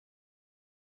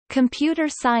Computer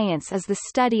science is the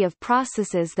study of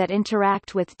processes that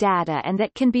interact with data and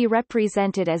that can be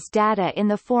represented as data in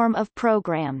the form of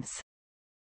programs.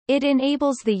 It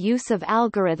enables the use of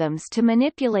algorithms to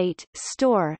manipulate,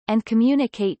 store, and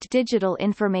communicate digital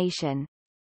information.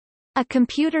 A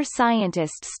computer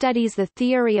scientist studies the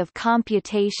theory of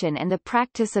computation and the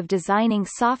practice of designing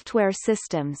software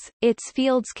systems. Its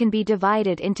fields can be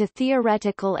divided into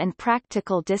theoretical and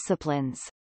practical disciplines.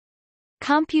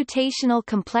 Computational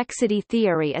complexity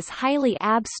theory is highly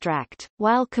abstract,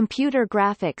 while computer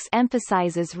graphics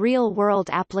emphasizes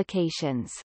real-world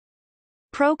applications.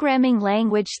 Programming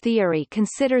language theory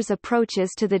considers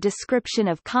approaches to the description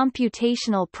of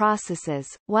computational processes,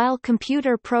 while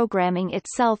computer programming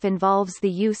itself involves the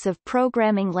use of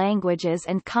programming languages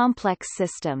and complex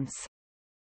systems.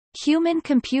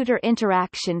 Human-computer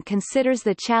interaction considers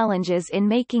the challenges in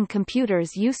making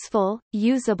computers useful,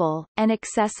 usable, and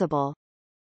accessible.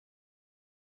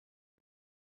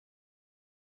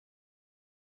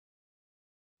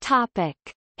 Topic: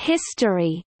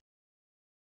 History.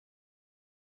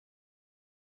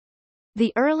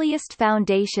 The earliest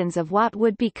foundations of what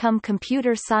would become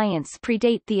computer science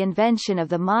predate the invention of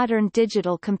the modern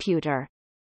digital computer.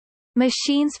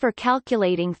 Machines for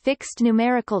calculating fixed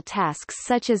numerical tasks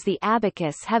such as the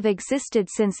abacus have existed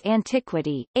since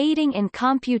antiquity, aiding in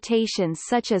computations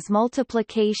such as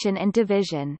multiplication and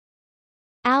division.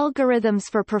 Algorithms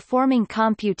for performing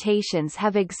computations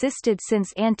have existed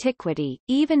since antiquity,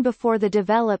 even before the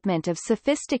development of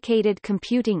sophisticated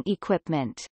computing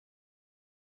equipment.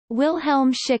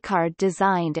 Wilhelm Schickard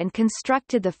designed and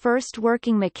constructed the first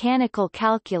working mechanical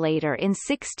calculator in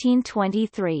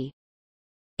 1623.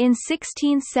 In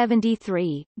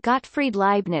 1673, Gottfried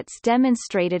Leibniz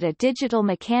demonstrated a digital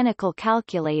mechanical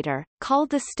calculator, called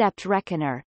the stepped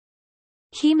reckoner.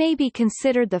 He may be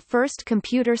considered the first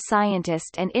computer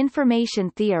scientist and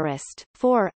information theorist,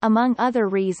 for, among other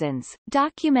reasons,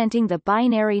 documenting the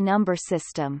binary number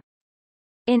system.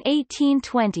 In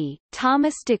 1820,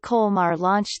 Thomas de Colmar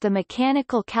launched the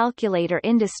mechanical calculator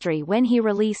industry when he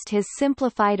released his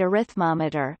simplified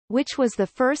arithmometer, which was the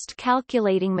first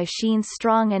calculating machine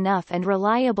strong enough and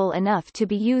reliable enough to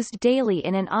be used daily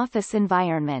in an office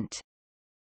environment.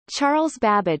 Charles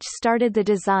Babbage started the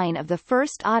design of the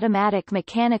first automatic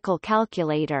mechanical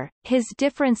calculator, his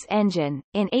difference engine,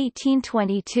 in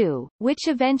 1822, which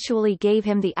eventually gave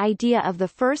him the idea of the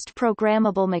first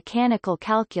programmable mechanical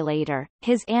calculator,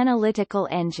 his analytical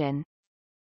engine.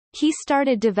 He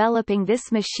started developing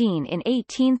this machine in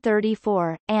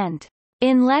 1834, and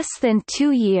in less than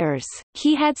 2 years,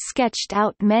 he had sketched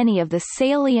out many of the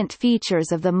salient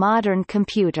features of the modern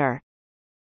computer.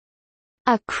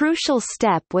 A crucial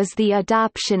step was the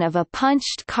adoption of a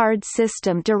punched card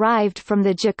system derived from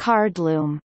the Jacquard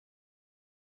loom,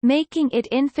 making it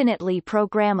infinitely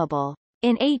programmable.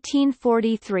 In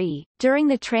 1843, during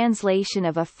the translation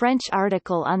of a French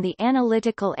article on the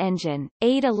analytical engine,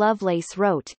 Ada Lovelace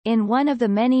wrote, in one of the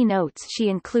many notes she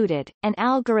included, an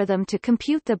algorithm to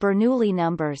compute the Bernoulli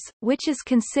numbers, which is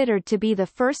considered to be the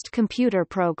first computer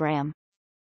program.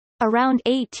 Around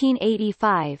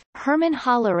 1885, Hermann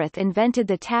Hollerith invented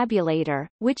the tabulator,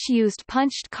 which used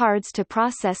punched cards to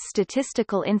process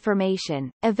statistical information.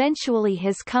 Eventually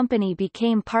his company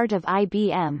became part of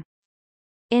IBM.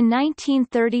 In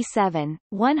 1937,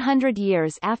 100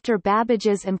 years after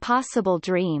Babbage's impossible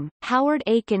dream, Howard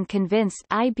Aiken convinced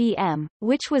IBM,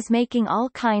 which was making all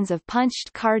kinds of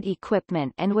punched card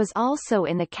equipment and was also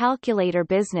in the calculator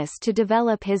business, to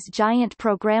develop his giant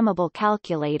programmable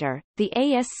calculator, the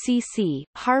ASCC,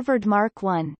 Harvard Mark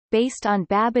I, based on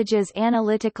Babbage's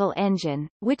analytical engine,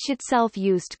 which itself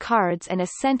used cards and a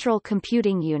central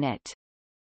computing unit.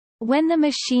 When the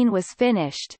machine was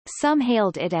finished, some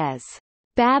hailed it as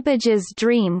Babbage's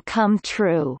dream come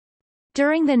true.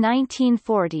 During the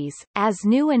 1940s, as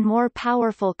new and more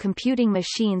powerful computing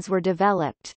machines were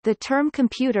developed, the term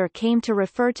computer came to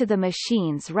refer to the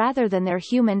machines rather than their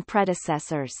human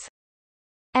predecessors.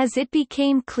 As it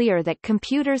became clear that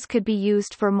computers could be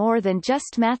used for more than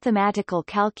just mathematical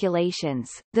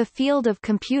calculations, the field of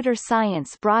computer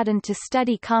science broadened to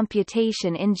study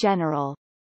computation in general.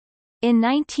 In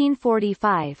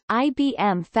 1945,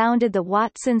 IBM founded the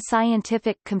Watson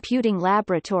Scientific Computing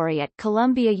Laboratory at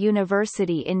Columbia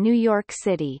University in New York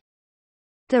City.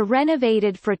 The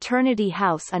renovated Fraternity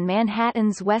House on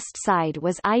Manhattan's West Side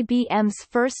was IBM's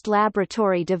first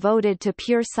laboratory devoted to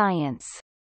pure science.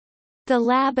 The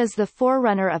lab is the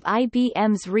forerunner of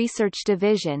IBM's research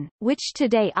division, which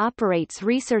today operates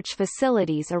research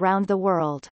facilities around the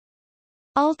world.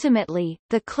 Ultimately,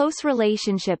 the close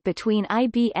relationship between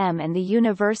IBM and the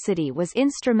university was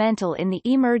instrumental in the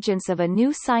emergence of a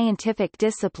new scientific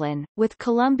discipline, with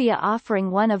Columbia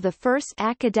offering one of the first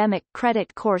academic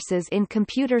credit courses in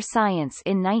computer science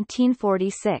in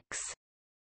 1946.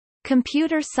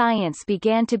 Computer science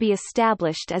began to be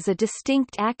established as a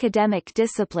distinct academic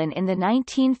discipline in the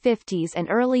 1950s and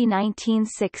early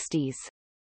 1960s.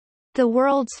 The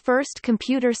world's first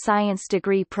computer science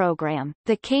degree program,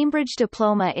 the Cambridge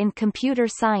Diploma in Computer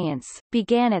Science,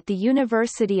 began at the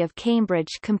University of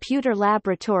Cambridge Computer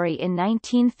Laboratory in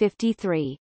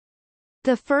 1953.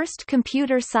 The first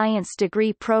computer science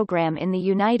degree program in the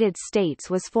United States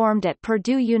was formed at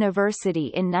Purdue University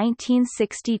in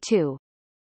 1962.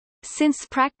 Since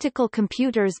practical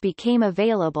computers became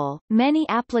available, many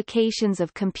applications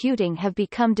of computing have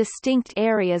become distinct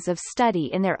areas of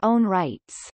study in their own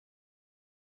rights.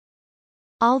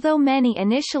 Although many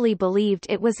initially believed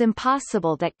it was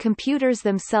impossible that computers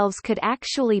themselves could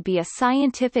actually be a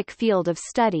scientific field of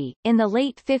study, in the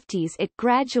late 50s it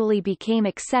gradually became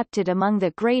accepted among the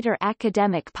greater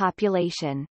academic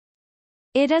population.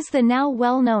 It is the now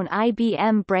well-known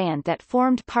IBM brand that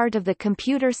formed part of the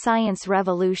computer science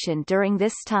revolution during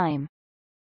this time.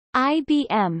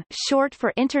 IBM, short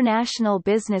for International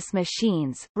Business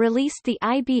Machines, released the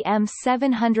IBM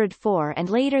 704 and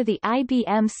later the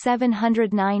IBM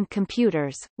 709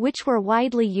 computers, which were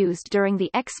widely used during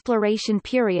the exploration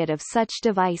period of such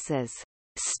devices.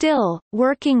 Still,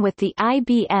 working with the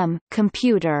IBM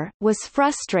computer was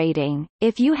frustrating.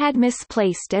 If you had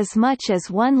misplaced as much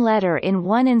as one letter in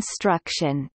one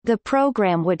instruction, the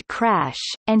program would crash,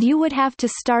 and you would have to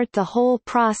start the whole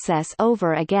process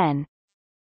over again.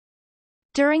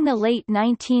 During the late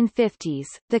 1950s,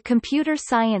 the computer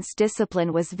science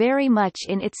discipline was very much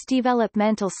in its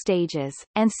developmental stages,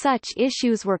 and such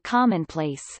issues were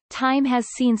commonplace. Time has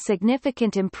seen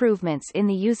significant improvements in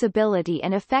the usability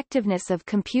and effectiveness of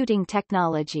computing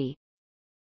technology.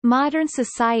 Modern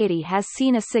society has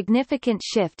seen a significant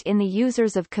shift in the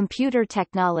users of computer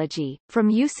technology, from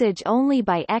usage only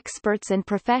by experts and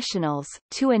professionals,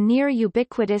 to a near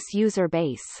ubiquitous user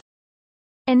base.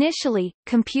 Initially,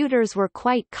 computers were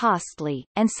quite costly,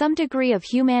 and some degree of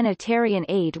humanitarian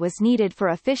aid was needed for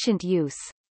efficient use,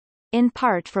 in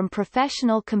part from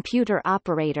professional computer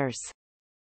operators.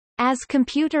 As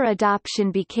computer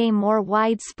adoption became more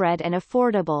widespread and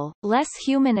affordable, less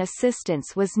human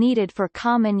assistance was needed for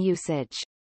common usage.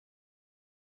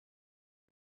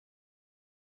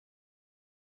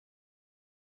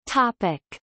 Topic: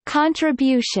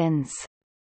 Contributions.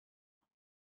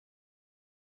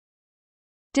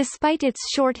 Despite its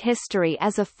short history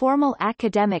as a formal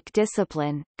academic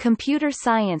discipline, computer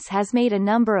science has made a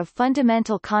number of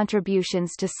fundamental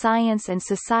contributions to science and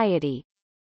society.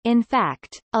 In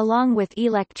fact, along with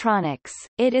electronics,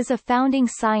 it is a founding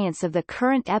science of the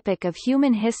current epoch of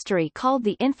human history called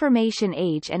the Information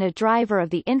Age and a driver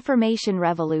of the Information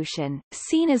Revolution,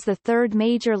 seen as the third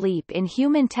major leap in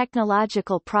human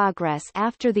technological progress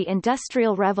after the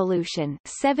Industrial Revolution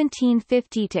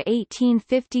 1750 to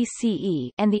 1850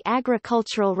 CE and the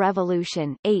Agricultural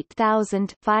Revolution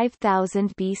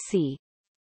 8000–5000 BC.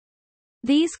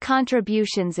 These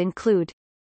contributions include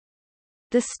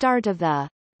the start of the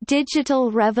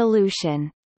Digital Revolution,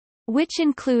 which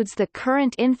includes the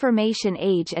current information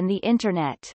age and the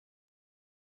Internet.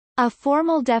 A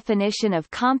formal definition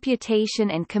of computation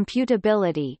and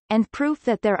computability, and proof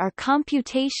that there are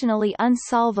computationally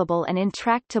unsolvable and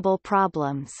intractable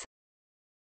problems.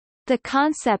 The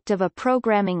concept of a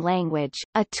programming language,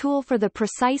 a tool for the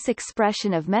precise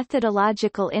expression of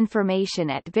methodological information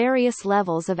at various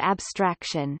levels of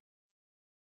abstraction.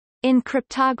 In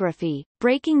cryptography,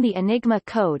 breaking the Enigma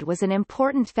code was an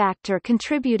important factor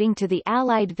contributing to the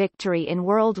Allied victory in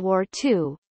World War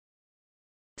II.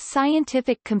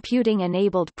 Scientific computing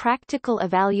enabled practical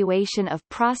evaluation of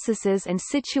processes and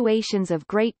situations of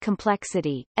great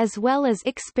complexity, as well as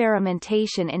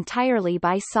experimentation entirely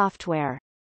by software.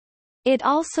 It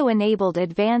also enabled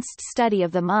advanced study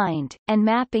of the mind, and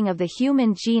mapping of the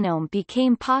human genome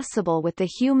became possible with the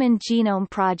Human Genome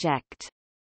Project.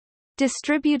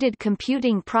 Distributed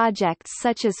computing projects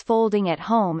such as Folding at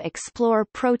Home explore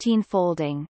protein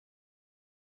folding.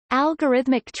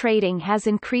 Algorithmic trading has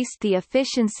increased the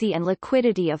efficiency and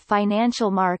liquidity of financial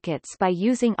markets by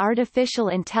using artificial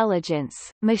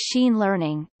intelligence, machine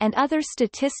learning, and other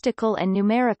statistical and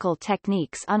numerical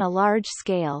techniques on a large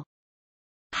scale.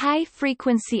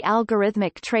 High-frequency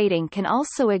algorithmic trading can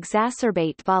also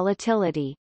exacerbate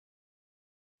volatility.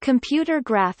 Computer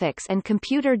graphics and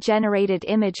computer-generated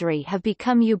imagery have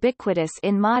become ubiquitous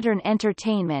in modern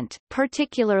entertainment,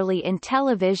 particularly in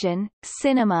television,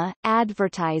 cinema,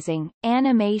 advertising,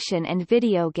 animation and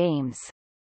video games.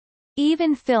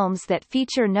 Even films that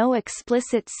feature no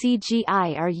explicit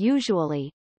CGI are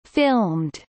usually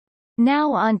filmed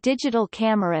now on digital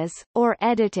cameras, or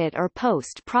edited or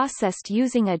post-processed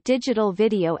using a digital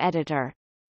video editor.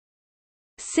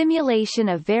 Simulation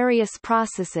of various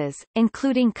processes,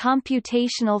 including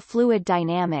computational fluid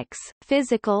dynamics,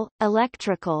 physical,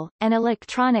 electrical, and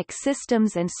electronic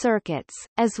systems and circuits,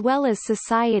 as well as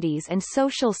societies and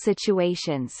social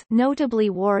situations,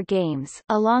 notably war games,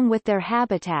 along with their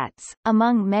habitats,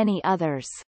 among many others.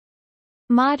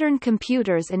 Modern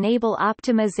computers enable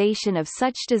optimization of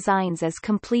such designs as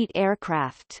complete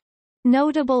aircraft.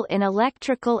 Notable in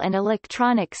electrical and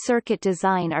electronic circuit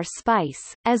design are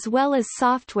SPICE, as well as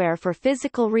software for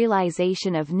physical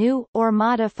realization of new, or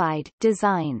modified,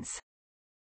 designs.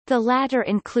 The latter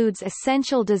includes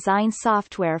essential design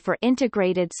software for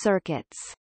integrated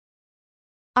circuits.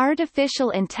 Artificial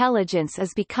intelligence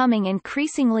is becoming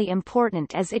increasingly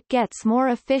important as it gets more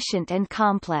efficient and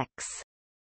complex.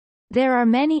 There are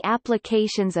many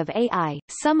applications of AI,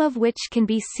 some of which can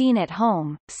be seen at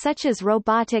home, such as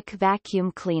robotic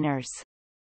vacuum cleaners.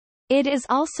 It is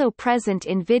also present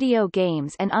in video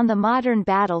games and on the modern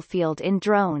battlefield in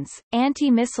drones,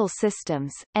 anti-missile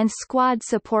systems, and squad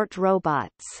support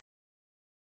robots.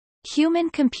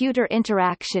 Human-computer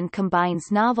interaction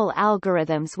combines novel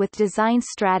algorithms with design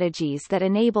strategies that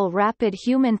enable rapid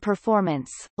human performance,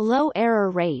 low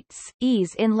error rates,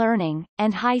 ease in learning,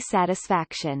 and high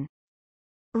satisfaction.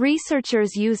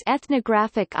 Researchers use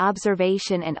ethnographic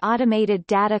observation and automated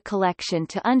data collection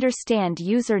to understand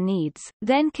user needs,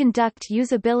 then conduct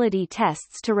usability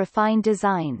tests to refine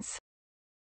designs.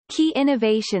 Key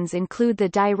innovations include the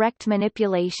direct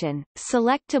manipulation,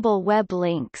 selectable web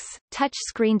links,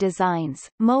 touchscreen designs,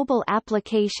 mobile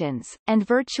applications, and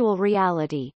virtual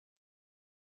reality.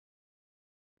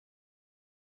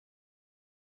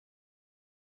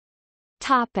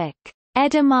 Topic: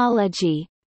 Etymology.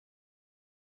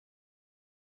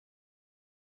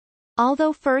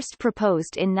 Although first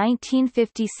proposed in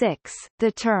 1956,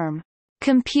 the term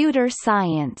computer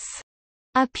science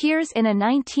appears in a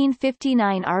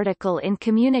 1959 article in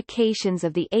Communications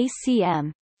of the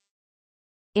ACM,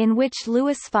 in which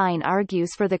Louis Fine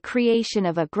argues for the creation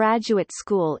of a graduate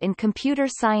school in computer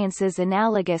sciences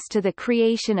analogous to the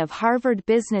creation of Harvard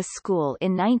Business School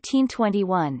in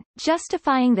 1921,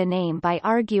 justifying the name by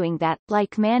arguing that,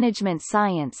 like management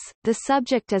science, the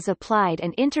subject is applied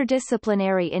and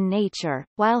interdisciplinary in nature,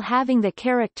 while having the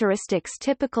characteristics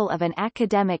typical of an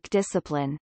academic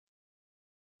discipline.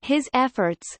 His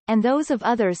efforts, and those of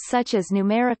others such as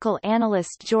numerical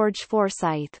analyst George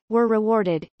Forsyth, were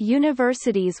rewarded.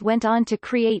 Universities went on to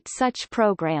create such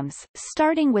programs,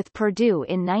 starting with Purdue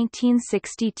in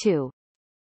 1962.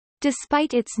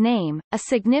 Despite its name, a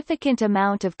significant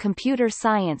amount of computer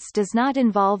science does not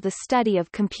involve the study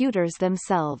of computers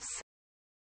themselves.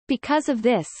 Because of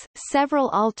this,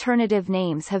 several alternative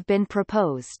names have been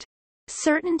proposed.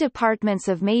 Certain departments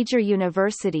of major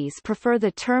universities prefer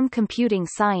the term computing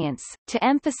science, to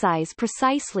emphasize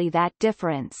precisely that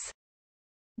difference.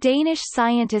 Danish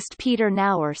scientist Peter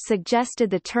Nauer suggested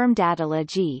the term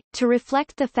datalogy, to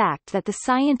reflect the fact that the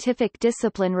scientific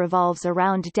discipline revolves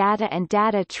around data and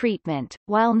data treatment,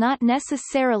 while not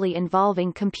necessarily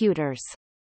involving computers.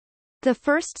 The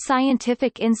first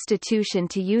scientific institution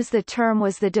to use the term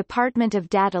was the Department of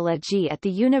Datalogy at the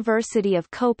University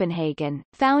of Copenhagen,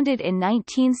 founded in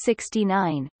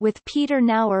 1969, with Peter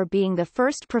Nauer being the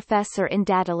first professor in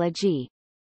datalogy.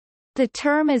 The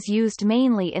term is used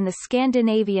mainly in the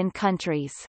Scandinavian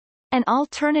countries. An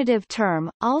alternative term,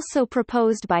 also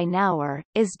proposed by Nauer,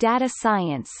 is data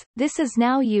science. This is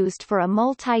now used for a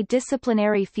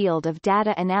multidisciplinary field of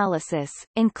data analysis,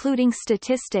 including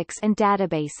statistics and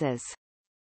databases.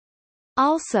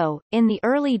 Also, in the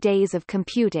early days of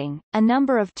computing, a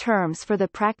number of terms for the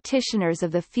practitioners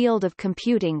of the field of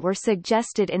computing were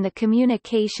suggested in the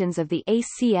Communications of the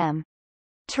ACM.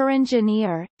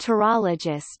 Turengineer,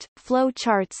 Turologist,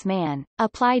 flowcharts man,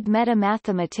 applied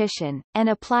metamathematician, and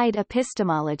applied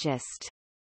epistemologist.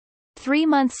 3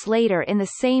 months later in the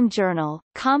same journal,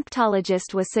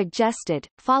 comptologist was suggested,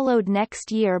 followed next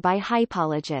year by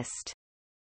hypologist.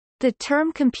 The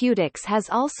term computics has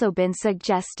also been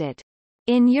suggested.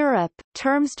 In Europe,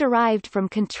 terms derived from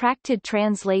contracted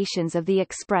translations of the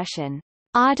expression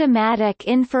automatic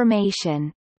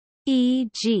information,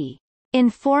 e.g.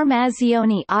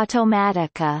 informazione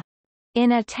automatica,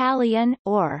 in Italian,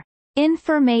 or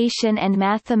information and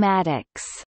mathematics,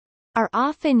 are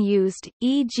often used,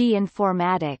 e.g.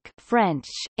 informatic French,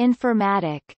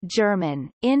 informatic German,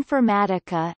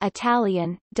 informatica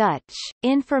Italian, Dutch,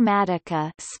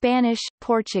 informatica Spanish,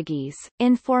 Portuguese,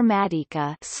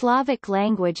 informatica Slavic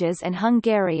languages and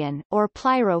Hungarian, or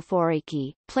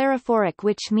plyrophoriki, plyrophoric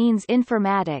which means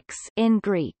informatics in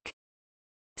Greek.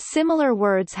 Similar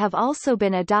words have also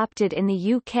been adopted in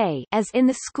the UK, as in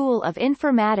the School of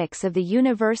Informatics of the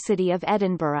University of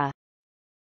Edinburgh.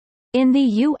 In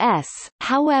the US,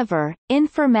 however,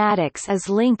 informatics is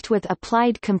linked with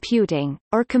applied computing,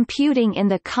 or computing in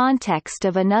the context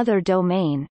of another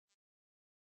domain.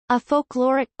 A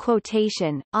folkloric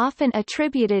quotation, often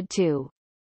attributed to,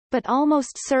 but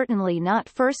almost certainly not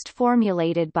first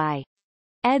formulated by,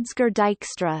 Edsger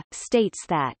Dijkstra, states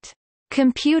that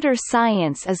computer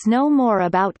science is no more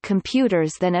about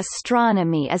computers than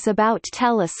astronomy is about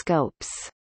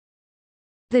telescopes.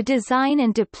 The design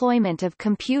and deployment of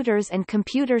computers and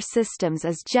computer systems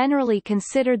is generally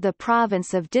considered the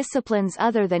province of disciplines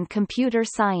other than computer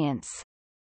science.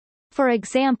 For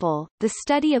example, the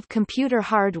study of computer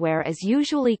hardware is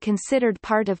usually considered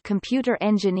part of computer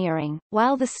engineering,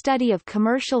 while the study of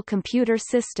commercial computer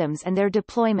systems and their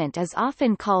deployment is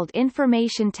often called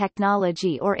information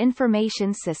technology or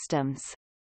information systems.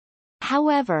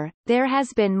 However, there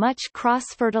has been much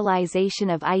cross-fertilization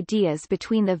of ideas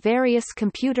between the various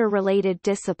computer-related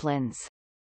disciplines.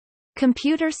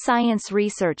 Computer science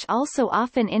research also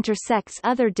often intersects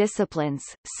other disciplines,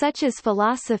 such as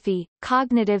philosophy,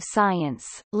 cognitive science,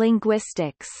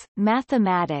 linguistics,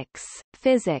 mathematics,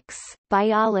 physics,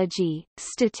 biology,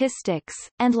 statistics,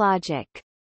 and logic.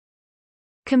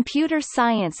 Computer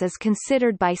science is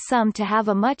considered by some to have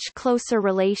a much closer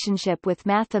relationship with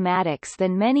mathematics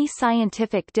than many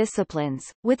scientific disciplines,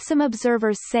 with some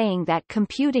observers saying that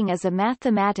computing is a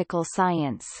mathematical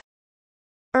science.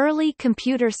 Early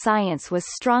computer science was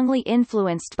strongly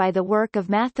influenced by the work of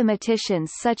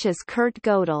mathematicians such as Kurt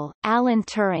Gödel, Alan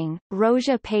Turing,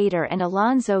 Roger Pater and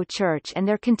Alonzo Church, and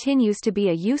there continues to be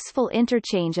a useful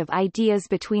interchange of ideas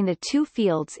between the two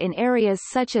fields in areas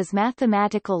such as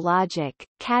mathematical logic,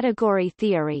 category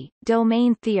theory,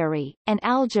 domain theory, and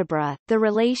algebra. The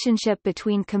relationship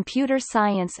between computer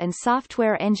science and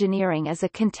software engineering is a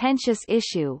contentious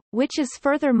issue, which is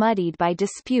further muddied by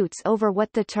disputes over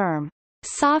what the term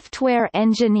software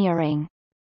engineering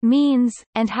means,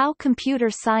 and how computer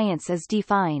science is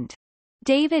defined.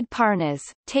 David Parnas,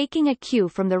 taking a cue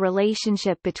from the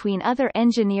relationship between other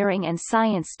engineering and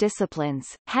science disciplines,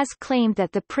 has claimed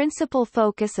that the principal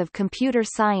focus of computer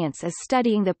science is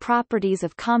studying the properties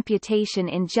of computation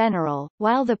in general,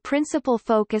 while the principal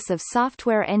focus of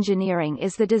software engineering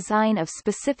is the design of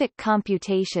specific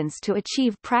computations to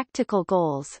achieve practical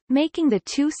goals, making the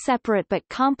two separate but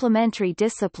complementary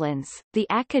disciplines. The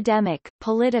academic,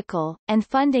 political, and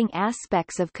funding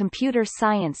aspects of computer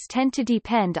science tend to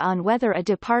depend on whether a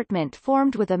department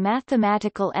formed with a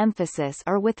mathematical emphasis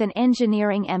or with an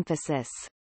engineering emphasis.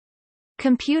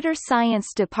 Computer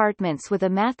science departments with a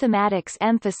mathematics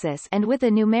emphasis and with a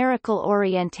numerical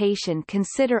orientation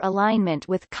consider alignment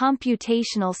with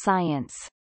computational science.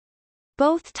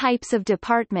 Both types of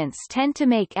departments tend to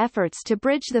make efforts to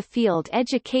bridge the field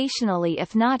educationally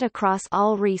if not across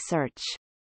all research.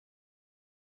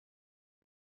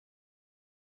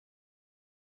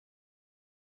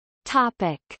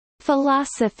 Topic: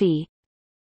 Philosophy.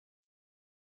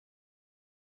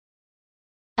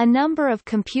 A number of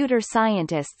computer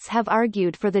scientists have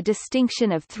argued for the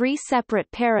distinction of three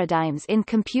separate paradigms in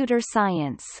computer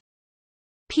science.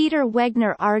 Peter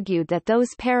Wegner argued that those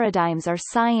paradigms are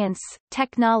science,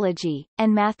 technology,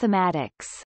 and mathematics.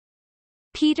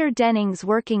 Peter Denning's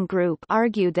working group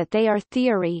argued that they are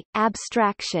theory,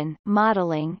 abstraction,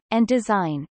 modeling, and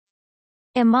design.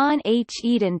 Iman H.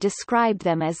 Eden described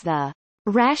them as the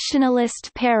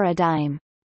rationalist paradigm,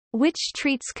 which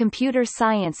treats computer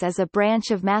science as a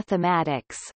branch of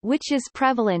mathematics, which is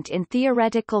prevalent in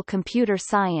theoretical computer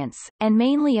science, and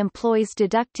mainly employs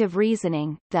deductive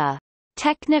reasoning, the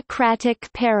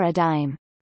technocratic paradigm,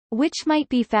 which might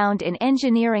be found in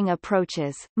engineering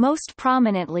approaches, most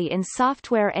prominently in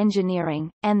software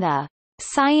engineering, and the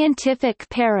scientific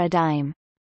paradigm,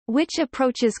 which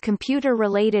approaches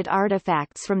computer-related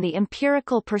artifacts from the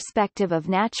empirical perspective of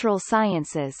natural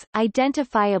sciences,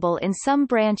 identifiable in some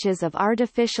branches of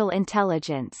artificial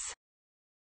intelligence.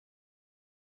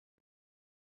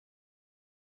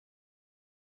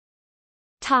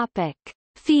 Topic: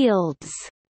 Fields.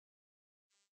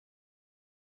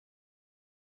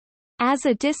 As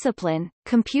a discipline,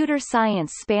 computer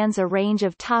science spans a range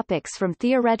of topics from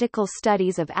theoretical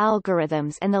studies of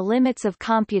algorithms and the limits of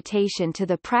computation to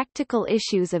the practical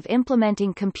issues of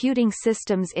implementing computing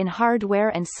systems in hardware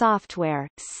and software.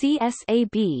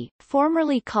 CSAB,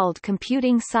 formerly called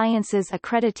Computing Sciences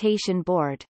Accreditation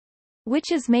Board,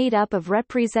 which is made up of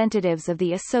representatives of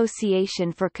the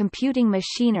Association for Computing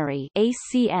Machinery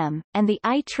 (ACM) and the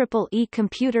IEEE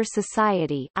Computer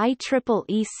Society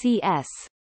 (IEEECS),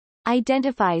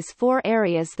 identifies 4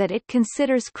 areas that it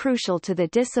considers crucial to the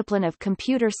discipline of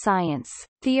computer science: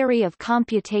 theory of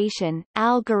computation,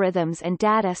 algorithms and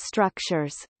data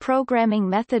structures, programming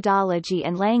methodology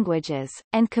and languages,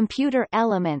 and computer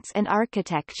elements and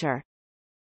architecture.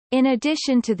 In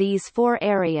addition to these 4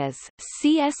 areas,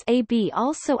 CSAB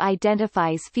also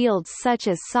identifies fields such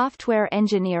as software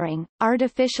engineering,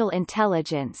 artificial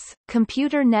intelligence,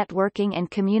 computer networking and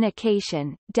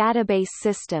communication, database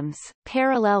systems,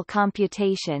 parallel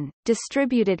computation,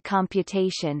 distributed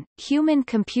computation,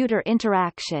 human-computer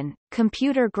interaction,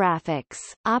 computer graphics,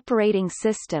 operating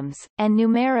systems, and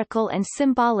numerical and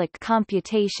symbolic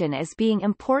computation as being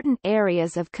important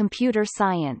areas of computer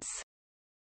science.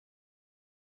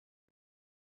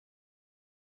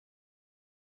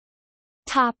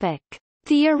 Topic: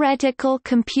 Theoretical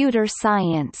computer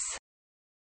science.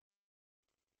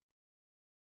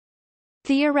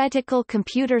 Theoretical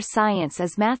computer science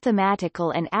is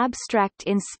mathematical and abstract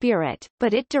in spirit,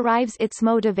 but it derives its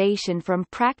motivation from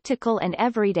practical and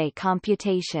everyday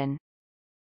computation.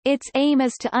 Its aim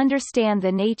is to understand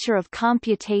the nature of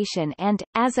computation and,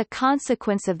 as a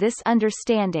consequence of this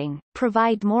understanding,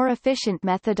 provide more efficient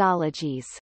methodologies.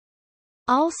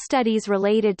 All studies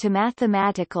related to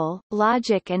mathematical,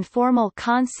 logic and formal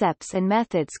concepts and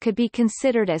methods could be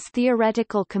considered as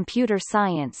theoretical computer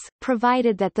science,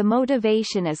 provided that the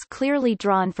motivation is clearly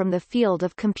drawn from the field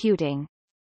of computing.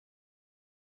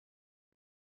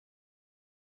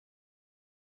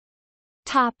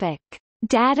 Topic: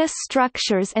 Data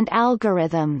structures and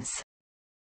algorithms.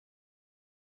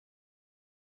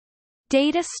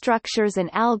 Data structures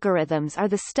and algorithms are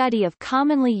the study of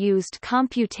commonly used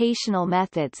computational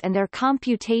methods and their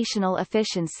computational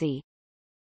efficiency.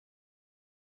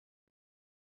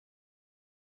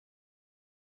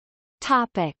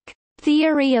 Topic: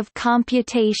 Theory of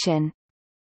computation.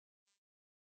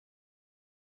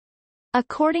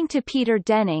 According to Peter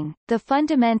Denning, the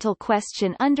fundamental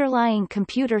question underlying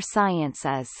computer science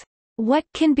is, what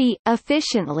can be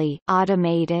efficiently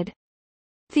automated?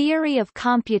 Theory of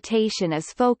computation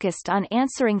is focused on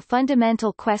answering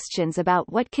fundamental questions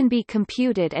about what can be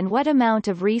computed and what amount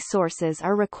of resources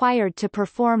are required to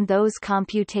perform those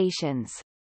computations.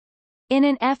 In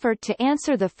an effort to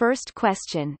answer the first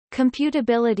question,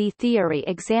 computability theory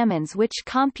examines which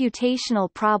computational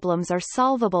problems are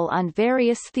solvable on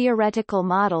various theoretical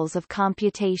models of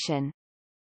computation.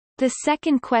 The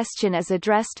second question is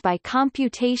addressed by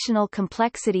computational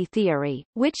complexity theory,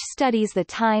 which studies the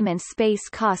time and space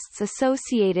costs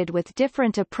associated with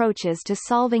different approaches to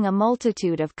solving a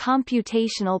multitude of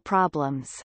computational problems.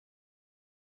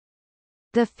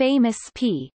 The famous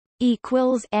P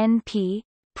equals NP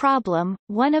problem,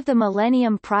 one of the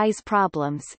Millennium Prize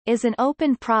problems, is an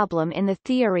open problem in the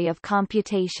theory of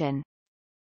computation.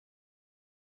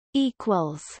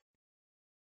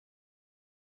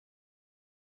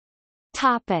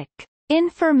 Topic: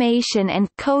 Information and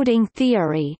coding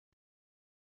theory.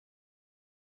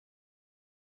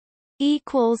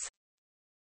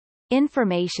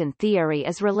 Information theory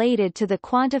is related to the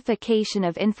quantification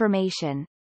of information.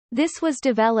 This was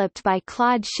developed by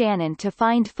Claude Shannon to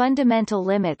find fundamental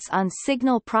limits on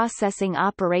signal processing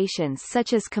operations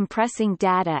such as compressing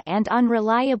data and on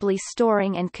reliably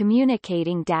storing and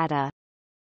communicating data.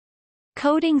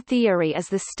 Coding theory is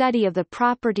the study of the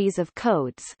properties of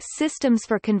codes, systems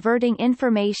for converting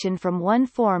information from one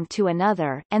form to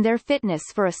another, and their fitness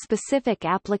for a specific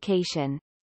application.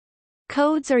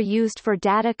 Codes are used for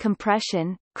data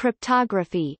compression,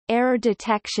 cryptography, error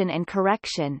detection and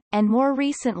correction, and more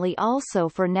recently also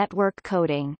for network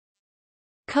coding.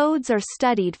 Codes are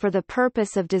studied for the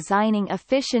purpose of designing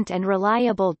efficient and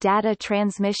reliable data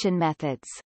transmission methods.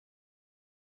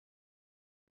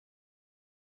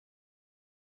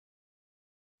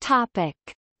 Topic: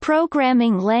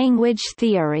 Programming language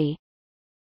theory.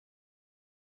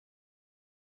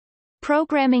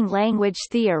 Programming language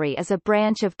theory is a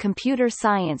branch of computer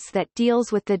science that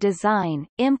deals with the design,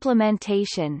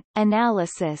 implementation,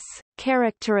 analysis,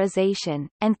 characterization,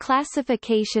 and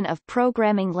classification of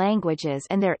programming languages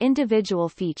and their individual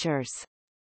features.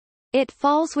 It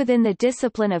falls within the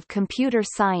discipline of computer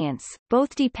science,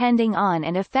 both depending on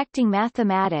and affecting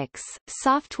mathematics,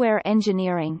 software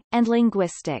engineering, and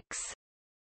linguistics.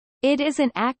 It is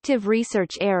an active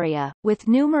research area, with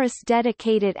numerous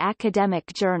dedicated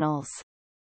academic journals.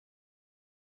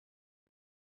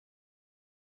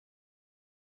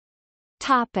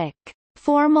 Topic: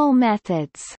 Formal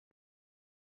methods.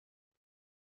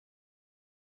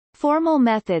 Formal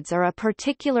methods are a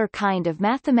particular kind of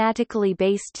mathematically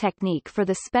based technique for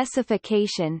the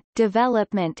specification,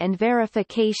 development and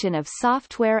verification of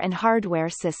software and hardware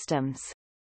systems.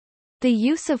 The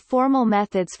use of formal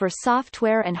methods for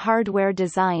software and hardware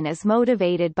design is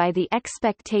motivated by the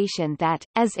expectation that,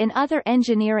 as in other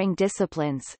engineering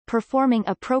disciplines, performing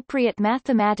appropriate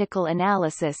mathematical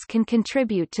analysis can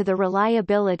contribute to the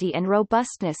reliability and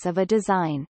robustness of a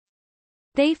design.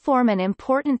 They form an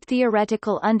important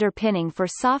theoretical underpinning for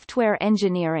software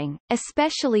engineering,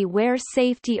 especially where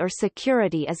safety or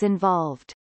security is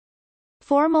involved.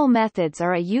 Formal methods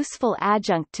are a useful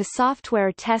adjunct to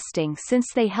software testing since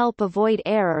they help avoid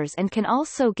errors and can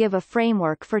also give a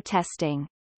framework for testing.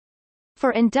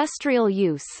 For industrial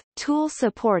use, tool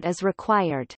support is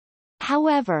required.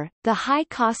 However, the high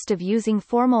cost of using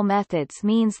formal methods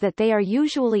means that they are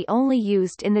usually only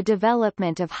used in the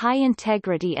development of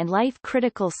high-integrity and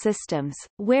life-critical systems,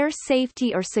 where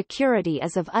safety or security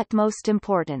is of utmost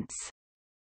importance.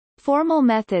 Formal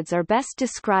methods are best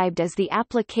described as the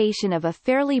application of a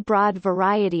fairly broad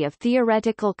variety of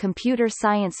theoretical computer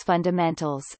science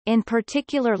fundamentals, in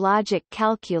particular logic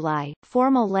calculi,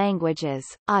 formal languages,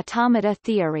 automata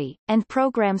theory, and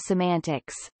program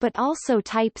semantics, but also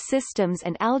type systems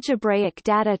and algebraic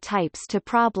data types to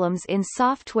problems in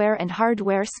software and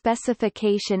hardware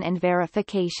specification and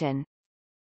verification.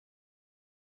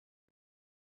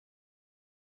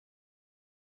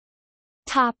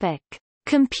 Topic: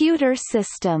 Computer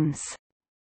systems.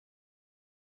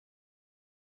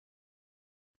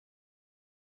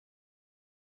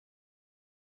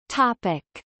 Topic: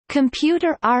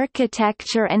 Computer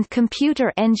architecture and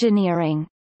computer engineering.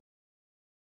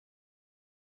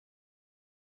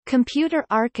 Computer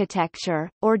architecture,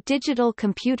 or digital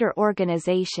computer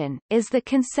organization, is the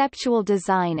conceptual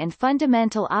design and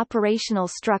fundamental operational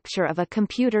structure of a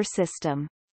computer system.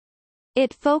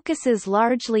 It focuses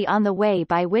largely on the way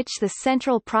by which the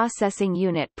central processing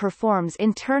unit performs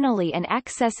internally and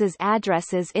accesses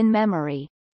addresses in memory.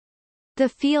 The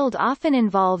field often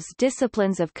involves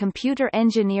disciplines of computer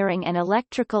engineering and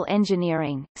electrical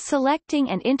engineering, selecting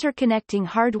and interconnecting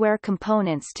hardware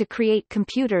components to create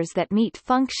computers that meet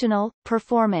functional,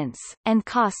 performance, and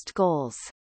cost goals.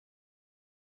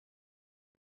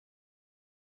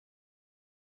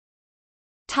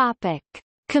 Topic: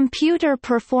 Computer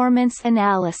performance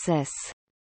analysis.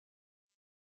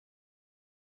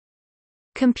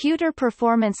 Computer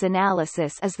performance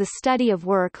analysis is the study of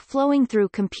work flowing through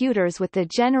computers with the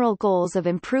general goals of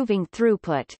improving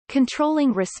throughput,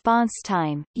 controlling response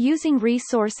time, using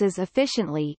resources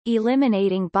efficiently,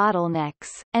 eliminating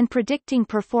bottlenecks, and predicting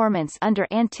performance under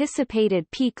anticipated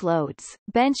peak loads.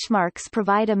 Benchmarks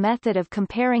provide a method of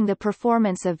comparing the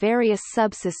performance of various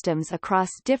subsystems across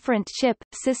different chip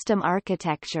system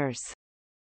architectures.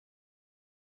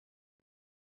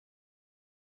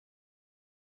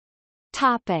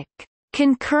 Topic: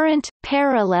 Concurrent,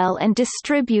 parallel and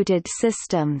distributed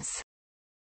systems.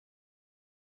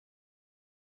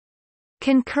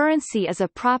 Concurrency is a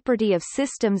property of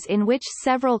systems in which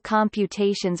several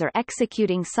computations are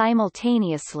executing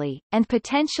simultaneously, and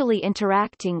potentially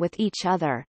interacting with each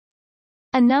other.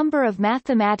 A number of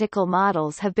mathematical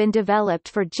models have been developed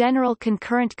for general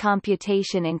concurrent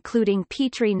computation, including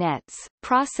Petri nets,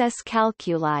 process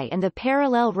calculi and the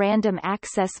parallel random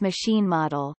access machine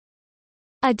model.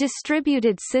 A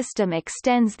distributed system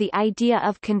extends the idea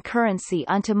of concurrency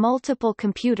onto multiple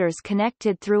computers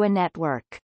connected through a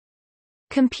network.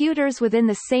 Computers within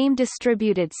the same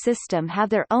distributed system have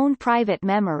their own private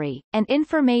memory, and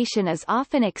information is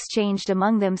often exchanged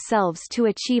among themselves to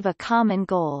achieve a common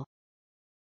goal.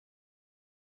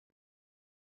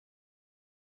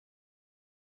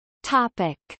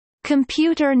 Topic: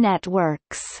 Computer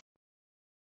networks.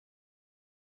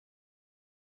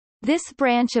 This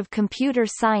branch of computer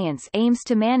science aims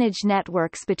to manage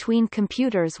networks between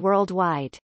computers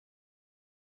worldwide.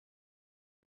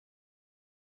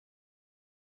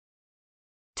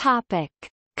 Topic: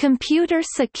 Computer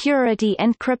security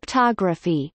and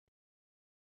cryptography.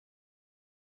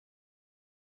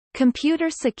 Computer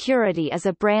security is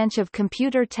a branch of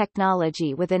computer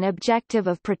technology with an objective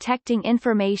of protecting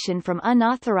information from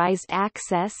unauthorized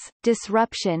access,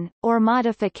 disruption, or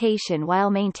modification while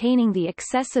maintaining the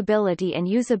accessibility and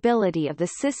usability of the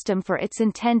system for its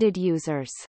intended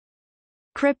users.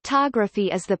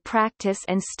 Cryptography is the practice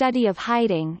and study of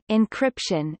hiding,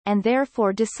 encryption, and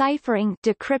therefore deciphering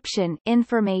decryption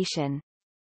information.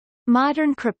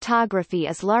 Modern cryptography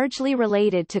is largely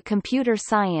related to computer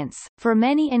science, for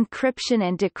many encryption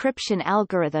and decryption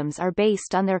algorithms are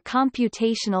based on their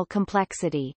computational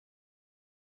complexity.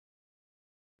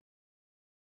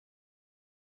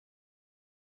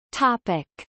 Topic: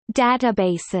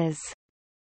 Databases.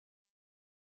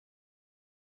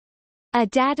 A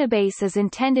database is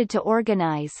intended to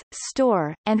organize,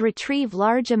 store, and retrieve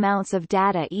large amounts of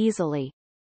data easily.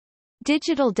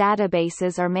 Digital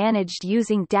databases are managed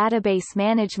using database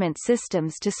management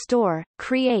systems to store,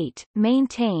 create,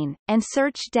 maintain, and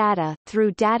search data,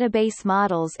 through database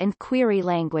models and query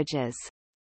languages.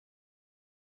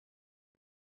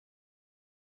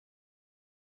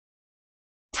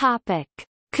 Topic: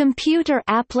 Computer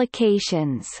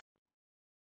applications.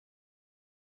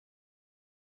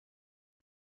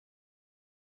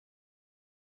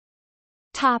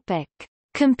 Topic: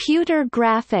 Computer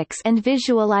graphics and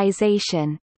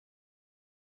visualization.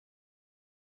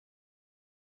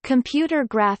 Computer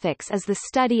graphics is the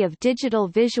study of digital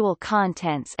visual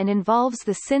contents and involves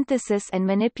the synthesis and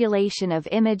manipulation of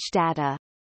image data.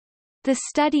 The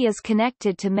study is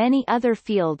connected to many other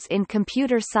fields in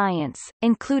computer science,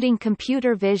 including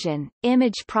computer vision,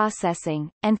 image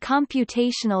processing, and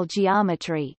computational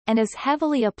geometry, and is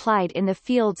heavily applied in the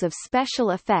fields of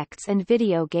special effects and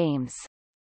video games.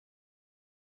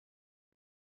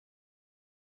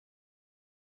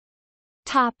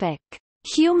 Topic: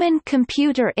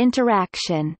 Human-computer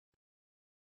interaction.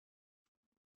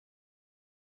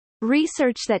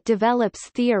 Research that develops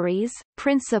theories,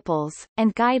 principles,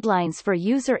 and guidelines for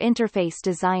user interface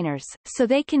designers, so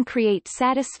they can create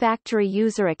satisfactory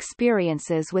user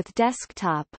experiences with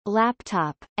desktop,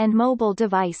 laptop, and mobile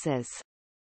devices.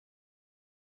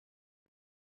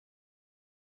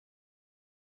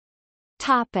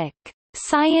 Topic: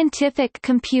 Scientific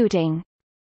computing.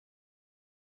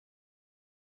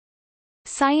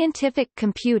 Scientific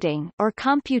computing, or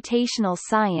computational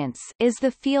science, is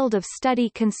the field of study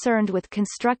concerned with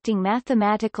constructing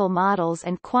mathematical models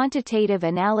and quantitative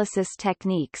analysis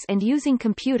techniques and using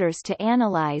computers to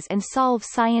analyze and solve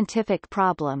scientific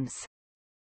problems.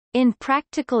 In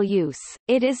practical use,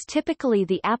 it is typically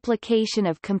the application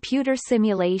of computer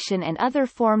simulation and other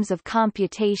forms of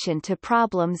computation to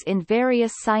problems in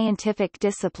various scientific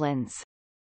disciplines.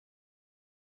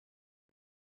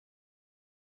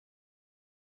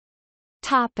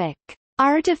 Topic: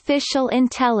 Artificial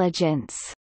intelligence.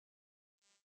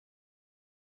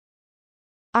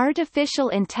 Artificial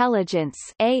intelligence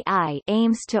 (AI)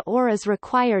 aims to or is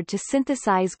required to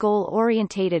synthesize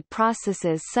goal-oriented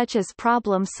processes such as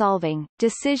problem-solving,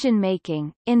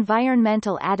 decision-making,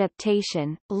 environmental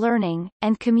adaptation, learning,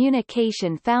 and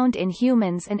communication found in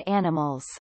humans and animals.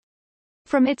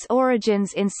 From its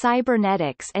origins in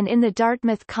cybernetics and in the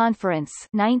Dartmouth Conference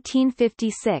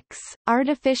 1956,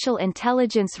 artificial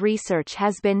intelligence research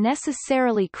has been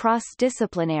necessarily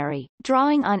cross-disciplinary,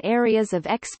 drawing on areas of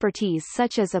expertise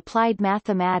such as applied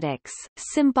mathematics,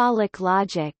 symbolic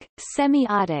logic,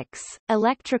 semiotics,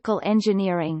 electrical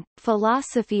engineering,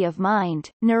 philosophy of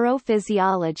mind,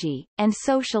 neurophysiology, and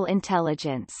social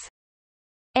intelligence.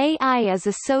 AI is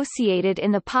associated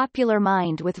in the popular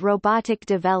mind with robotic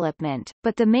development,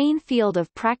 but the main field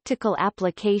of practical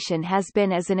application has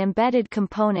been as an embedded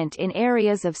component in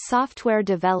areas of software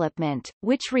development,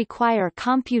 which require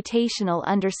computational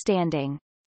understanding.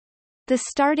 The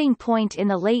starting point in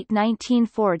the late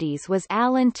 1940s was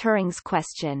Alan Turing's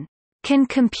question, "Can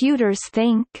computers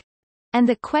think?" And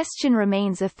the question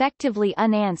remains effectively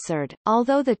unanswered,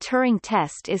 although the Turing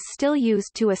test is still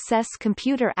used to assess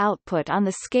computer output on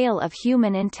the scale of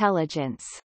human intelligence.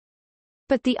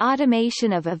 But the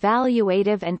automation of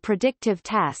evaluative and predictive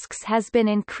tasks has been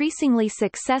increasingly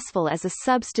successful as a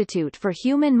substitute for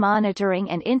human monitoring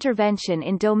and intervention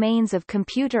in domains of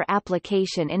computer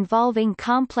application involving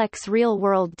complex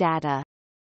real-world data.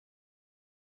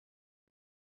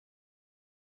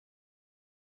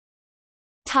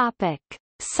 Topic: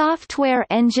 Software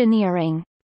engineering.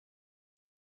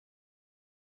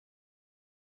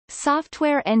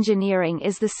 Software engineering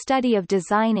is the study of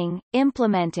designing,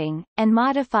 implementing, and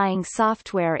modifying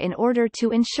software in order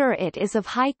to ensure it is of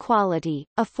high quality,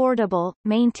 affordable,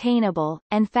 maintainable,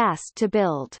 and fast to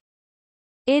build.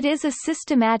 It is a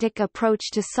systematic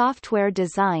approach to software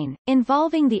design,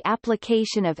 involving the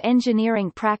application of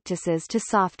engineering practices to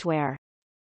software.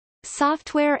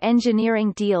 Software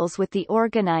engineering deals with the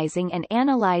organizing and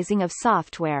analyzing of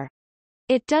software.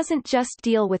 It doesn't just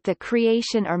deal with the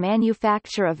creation or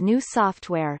manufacture of new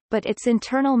software, but its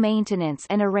internal maintenance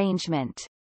and arrangement.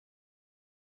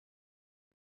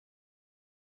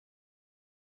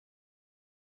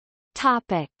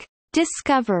 Topic: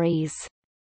 Discoveries.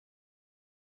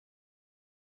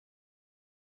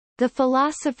 The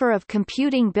philosopher of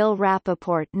computing Bill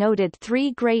Rappaport noted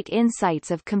three great insights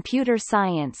of computer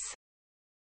science: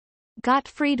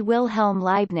 Gottfried Wilhelm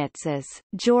Leibniz's,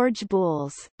 George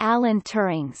Boole's, Alan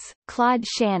Turing's, Claude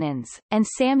Shannon's, and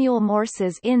Samuel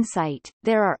Morse's insight: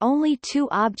 there are only two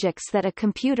objects that a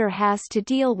computer has to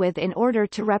deal with in order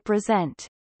to represent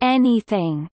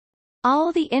anything.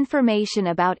 All the information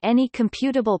about any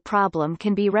computable problem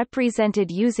can be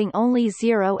represented using only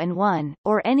 0 and 1,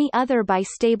 or any other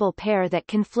bistable pair that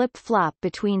can flip-flop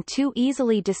between two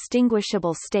easily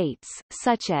distinguishable states,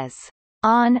 such as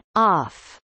on,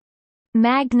 off,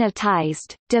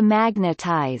 magnetized,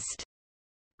 demagnetized,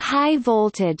 high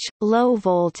voltage, low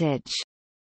voltage,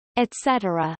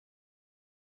 etc.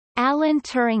 Alan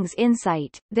Turing's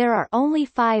insight: there are only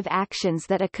 5 actions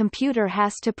that a computer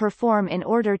has to perform in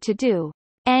order to do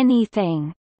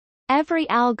anything. Every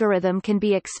algorithm can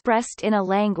be expressed in a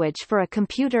language for a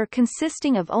computer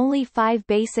consisting of only 5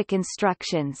 basic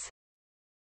instructions: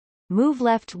 move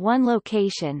left 1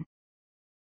 location,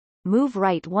 move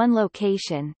right 1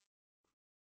 location,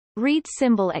 read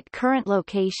symbol at current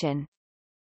location,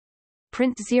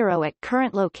 print 0 at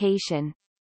current location,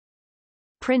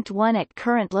 print 1 at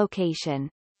current location.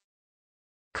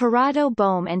 Corrado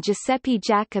Bohm and Giuseppe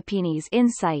Jacopini's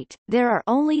insight: there are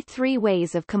only 3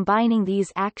 ways of combining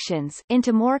these actions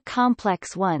into more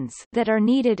complex ones that are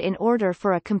needed in order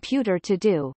for a computer to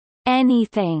do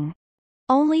anything.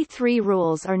 Only 3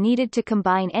 rules are needed to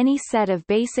combine any set of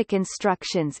basic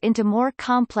instructions into more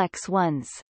complex ones.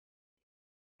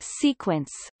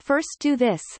 Sequence: first do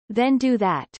this, then do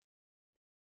that.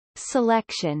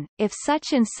 Selection: if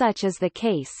such and such is the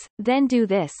case, then do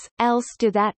this, else do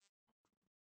that.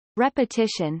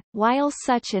 Repetition: while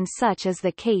such and such is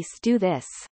the case, do this.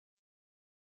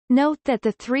 Note that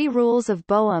the 3 rules of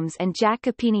Bohm's and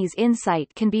Jacopini's insight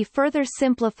can be further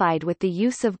simplified with the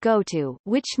use of goto,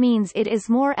 which means it is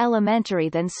more elementary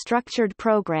than structured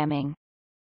programming.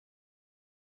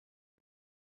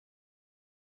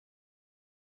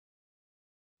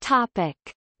 Topic: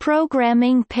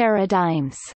 Programming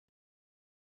paradigms.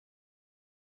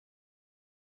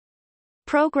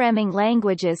 Programming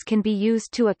languages can be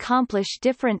used to accomplish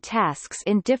different tasks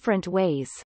in different ways.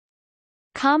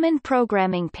 Common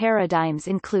programming paradigms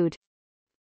include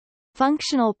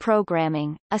functional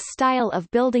programming, a style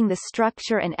of building the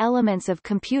structure and elements of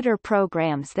computer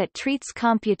programs that treats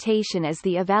computation as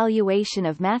the evaluation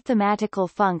of mathematical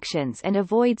functions and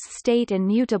avoids state and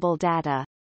mutable data.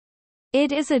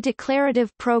 It is a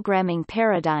declarative programming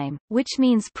paradigm, which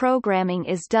means programming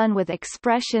is done with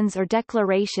expressions or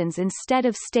declarations instead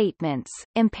of statements.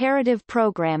 Imperative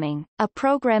programming, a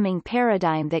programming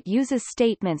paradigm that uses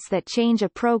statements that change a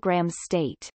program's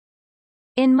state.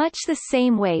 In much the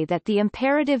same way that the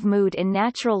imperative mood in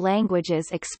natural languages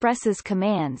expresses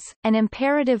commands, an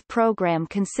imperative program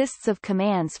consists of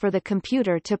commands for the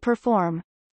computer to perform.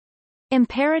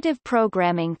 Imperative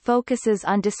programming focuses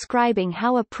on describing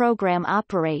how a program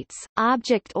operates.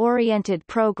 Object-oriented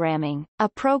programming, a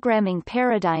programming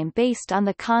paradigm based on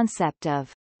the concept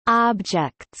of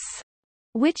objects,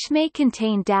 which may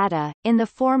contain data, in the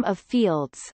form of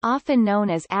fields, often known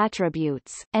as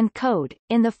attributes, and code,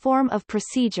 in the form of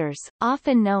procedures,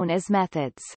 often known as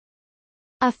methods.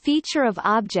 A feature of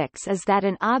objects is that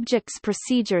an object's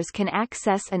procedures can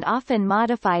access and often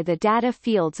modify the data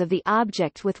fields of the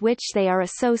object with which they are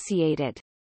associated.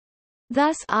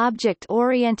 Thus,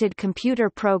 object-oriented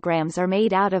computer programs are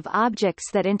made out of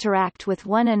objects that interact with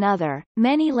one another.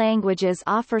 Many languages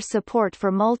offer support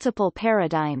for multiple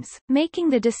paradigms,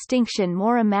 making the distinction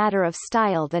more a matter of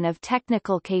style than of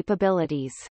technical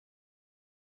capabilities.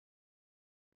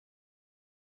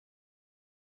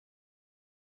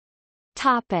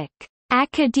 Topic: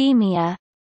 Academia.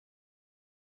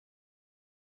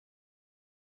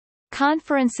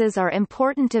 Conferences are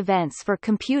important events for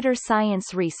computer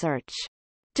science research.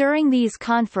 During these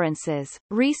conferences,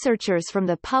 researchers from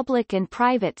the public and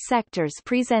private sectors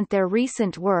present their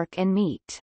recent work and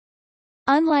meet.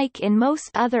 Unlike in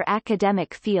most other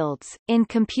academic fields, in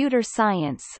computer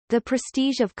science, the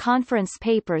prestige of conference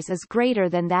papers is greater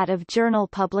than that of journal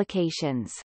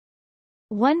publications.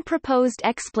 One proposed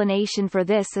explanation for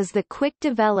this is the quick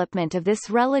development of this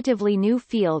relatively new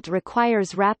field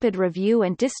requires rapid review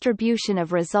and distribution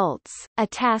of results, a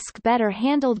task better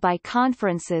handled by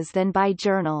conferences than by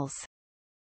journals.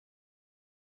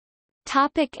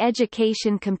 Topic: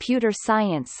 education. Computer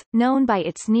science, known by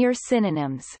its near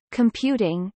synonyms,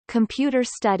 computing, computer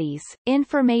studies,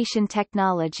 information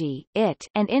technology (IT),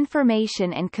 and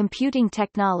information and computing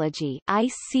technology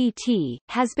 (ICT),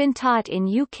 has been taught in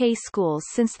UK schools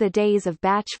since the days of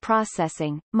batch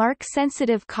processing,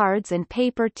 mark-sensitive cards and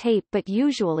paper tape, but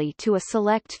usually to a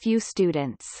select few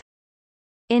students.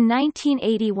 In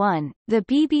 1981, the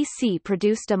BBC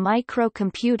produced a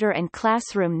microcomputer and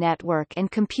classroom network, and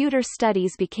computer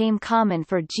studies became common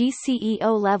for GCE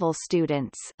O-level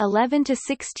students 11 to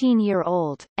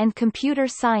 16-year-old, and computer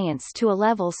science to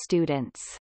A-level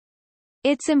students.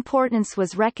 Its importance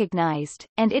was recognized,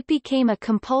 and it became a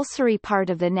compulsory part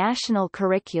of the national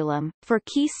curriculum, for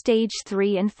Key Stage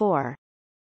 3 and 4.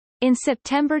 In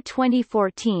September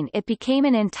 2014 it became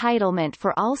an entitlement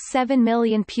for all 7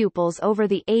 million pupils over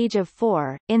the age of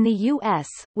 4, in the U.S.,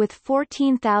 with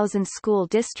 14,000 school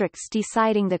districts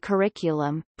deciding the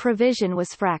curriculum. Provision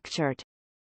was fractured.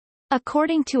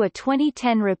 According to a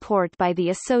 2010 report by the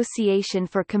Association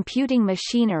for Computing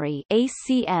Machinery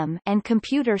 (ACM) and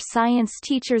Computer Science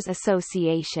Teachers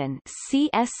Association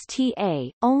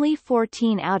 (CSTA), only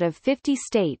 14 out of 50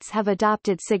 states have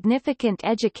adopted significant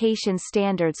education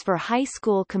standards for high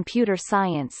school computer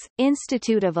science.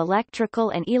 Institute of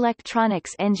Electrical and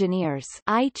Electronics Engineers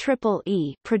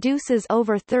 (IEEE) produces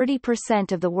over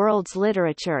 30% of the world's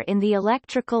literature in the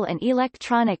electrical and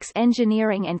electronics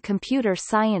engineering and computer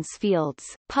science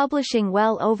fields, publishing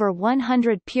well over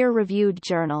 100 peer-reviewed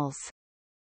journals.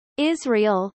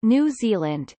 Israel, New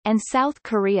Zealand, and South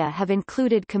Korea have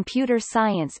included computer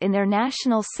science in their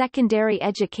national secondary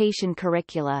education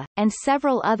curricula, and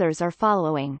several others are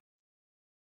following.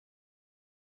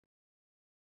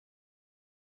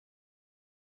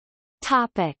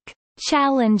 Topic: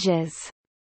 Challenges.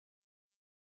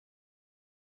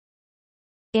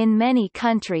 In many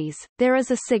countries, there is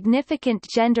a significant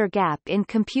gender gap in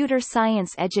computer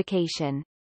science education.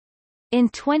 In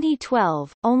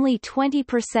 2012, only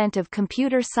 20% of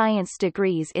computer science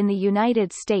degrees in the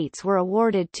United States were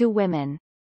awarded to women.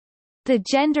 The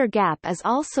gender gap is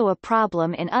also a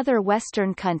problem in other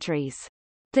Western countries.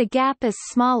 The gap is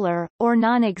smaller, or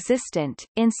non-existent,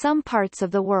 in some parts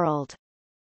of the world.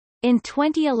 In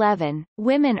 2011,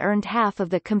 women earned half of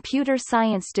the computer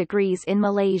science degrees in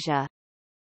Malaysia.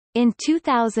 In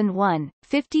 2001,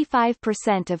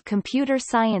 55% of computer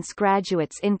science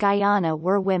graduates in Guyana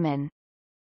were women.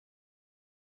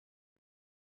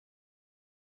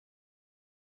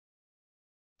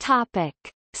 Topic: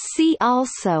 See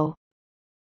also.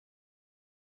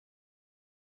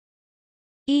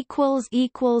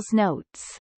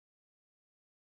 Notes